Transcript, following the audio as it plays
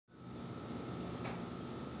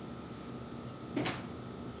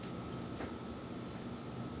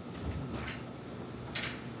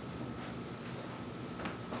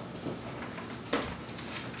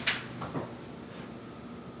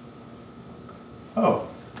Oh,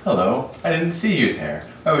 hello. I didn't see you there.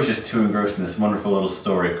 I was just too engrossed in this wonderful little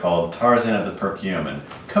story called Tarzan of the Perkiomen.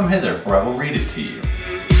 Come hither, for I will read it to you.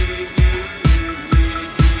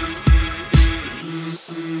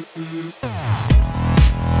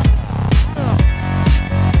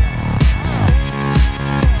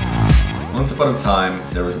 Once upon a time,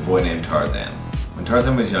 there was a boy named Tarzan. When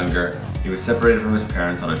Tarzan was younger, he was separated from his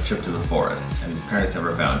parents on a trip to the forest, and his parents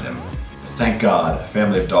never found him. But thank God, a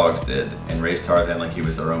family of dogs did, and raised Tarzan like he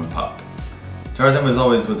was their own pup. Tarzan was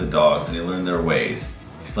always with the dogs, and he learned their ways.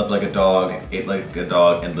 He slept like a dog, ate like a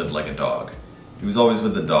dog, and lived like a dog. He was always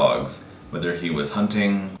with the dogs, whether he was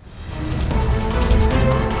hunting,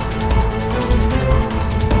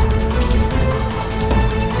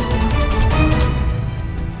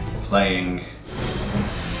 playing,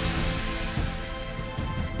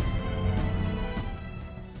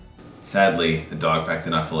 Sadly, the dog pack did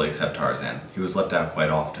not fully accept Tarzan. He was left out quite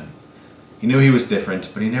often. He knew he was different,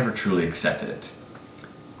 but he never truly accepted it.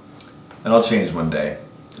 That all changed one day.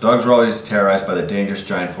 The dogs were always terrorized by the dangerous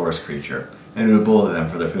giant forest creature, and it would bully them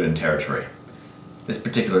for their food and territory. This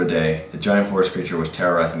particular day, the giant forest creature was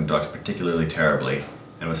terrorizing the dogs particularly terribly,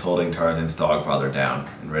 and was holding Tarzan's dog father down,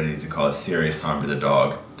 and ready to cause serious harm to the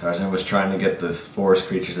dog. Tarzan was trying to get this forest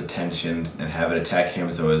creature's attention and have it attack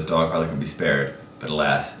him so his dog father could be spared. But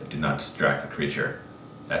alas, it did not distract the creature.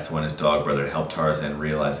 That's when his dog brother helped Tarzan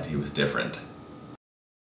realize that he was different.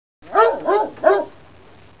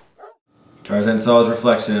 Tarzan saw his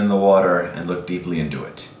reflection in the water and looked deeply into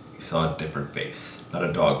it. He saw a different face, not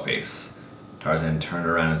a dog face. Tarzan turned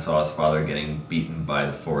around and saw his father getting beaten by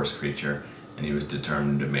the forest creature, and he was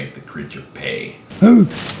determined to make the creature pay.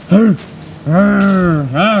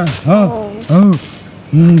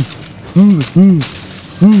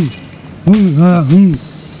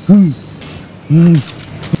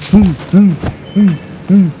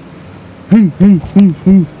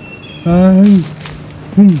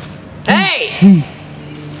 Hey!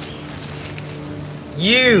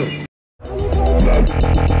 You!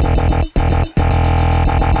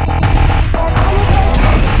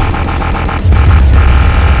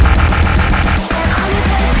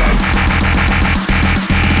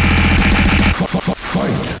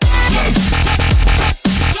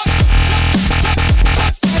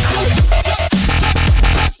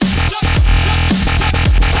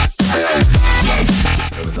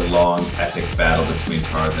 Long, epic battle between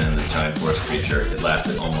Tarzan and the giant forest creature. It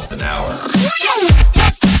lasted almost an hour.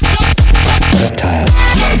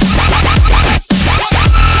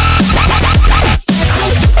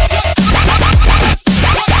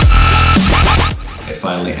 It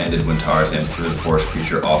finally ended when Tarzan threw the forest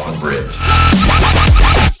creature off a bridge.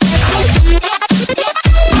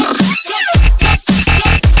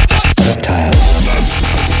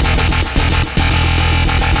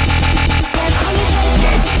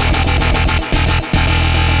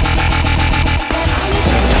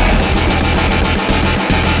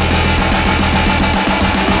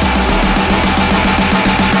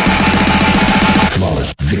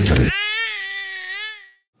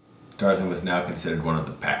 Tarzan was now considered one of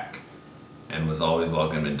the pack, and was always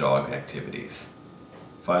welcome in dog activities.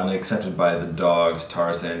 Finally accepted by the dogs,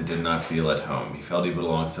 Tarzan did not feel at home. He felt he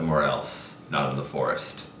belonged somewhere else, not in the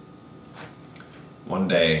forest. One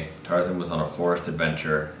day, Tarzan was on a forest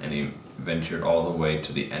adventure, and he ventured all the way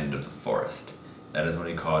to the end of the forest. That is when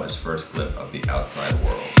he caught his first glimpse of the outside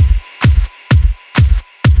world.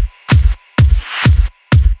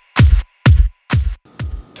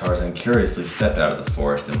 Tarzan curiously stepped out of the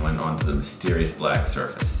forest and went onto the mysterious black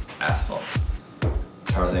surface, asphalt.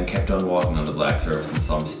 Tarzan kept on walking on the black surface and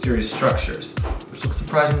saw mysterious structures, which looked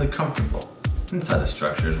surprisingly comfortable. Inside the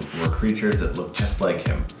structures were creatures that looked just like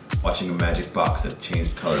him, watching a magic box that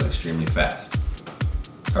changed colors extremely fast.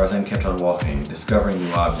 Tarzan kept on walking, discovering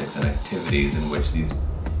new objects and activities in which these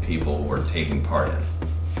people were taking part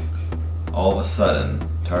in. All of a sudden,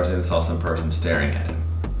 Tarzan saw some person staring at him.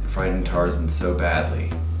 It frightened Tarzan so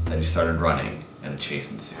badly that he started running, and a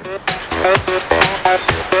chase ensued.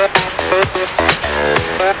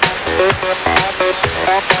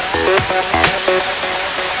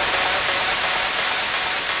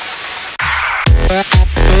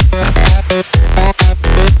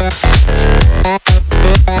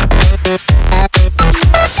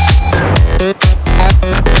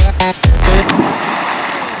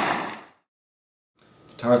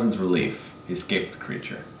 To Tarzan's relief, he escaped the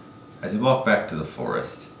creature. As he walked back to the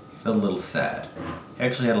forest, he felt a little sad. He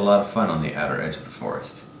actually had a lot of fun on the outer edge of the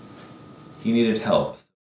forest. He needed help.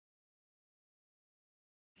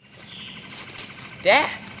 Dad!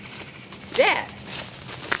 Dad!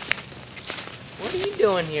 What are you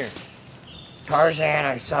doing here? Tarzan,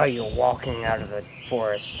 I saw you walking out of the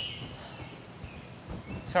forest.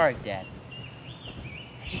 Sorry, Dad.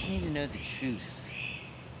 I just need to know the truth.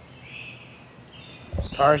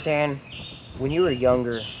 Tarzan, when you were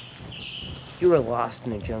younger, you were lost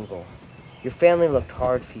in the jungle. Your family looked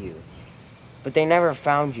hard for you, but they never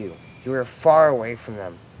found you. You were far away from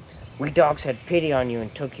them. We dogs had pity on you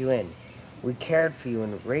and took you in. We cared for you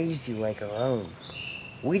and raised you like our own.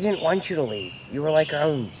 We didn't want you to leave. You were like our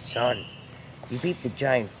own son. You beat the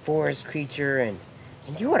giant forest creature and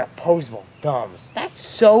you had opposable thumbs. That's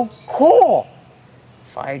so cool!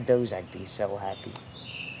 If I had those, I'd be so happy.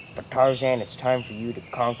 But Tarzan, it's time for you to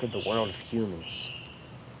conquer the world of humans.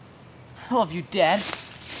 I love you, Dad.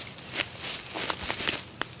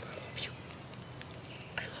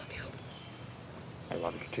 I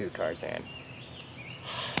love you too, Tarzan.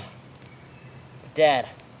 Dad,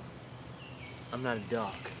 I'm not a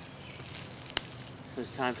dog. So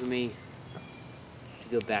it's time for me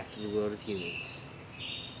to go back to the world of humans.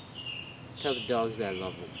 Tell the dogs that I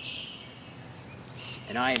love them.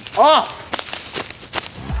 And I am off!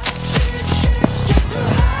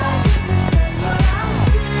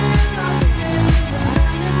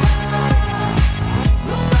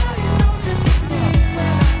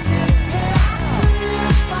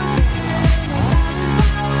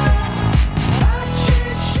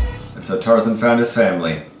 So Tarzan found his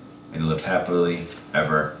family, and he lived happily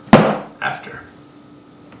ever after.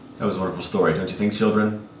 That was a wonderful story, don't you think,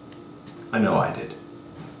 children? I know I did.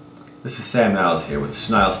 This is Sam Niles here with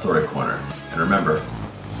Schnile Story Corner, and remember,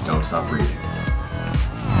 don't stop reading.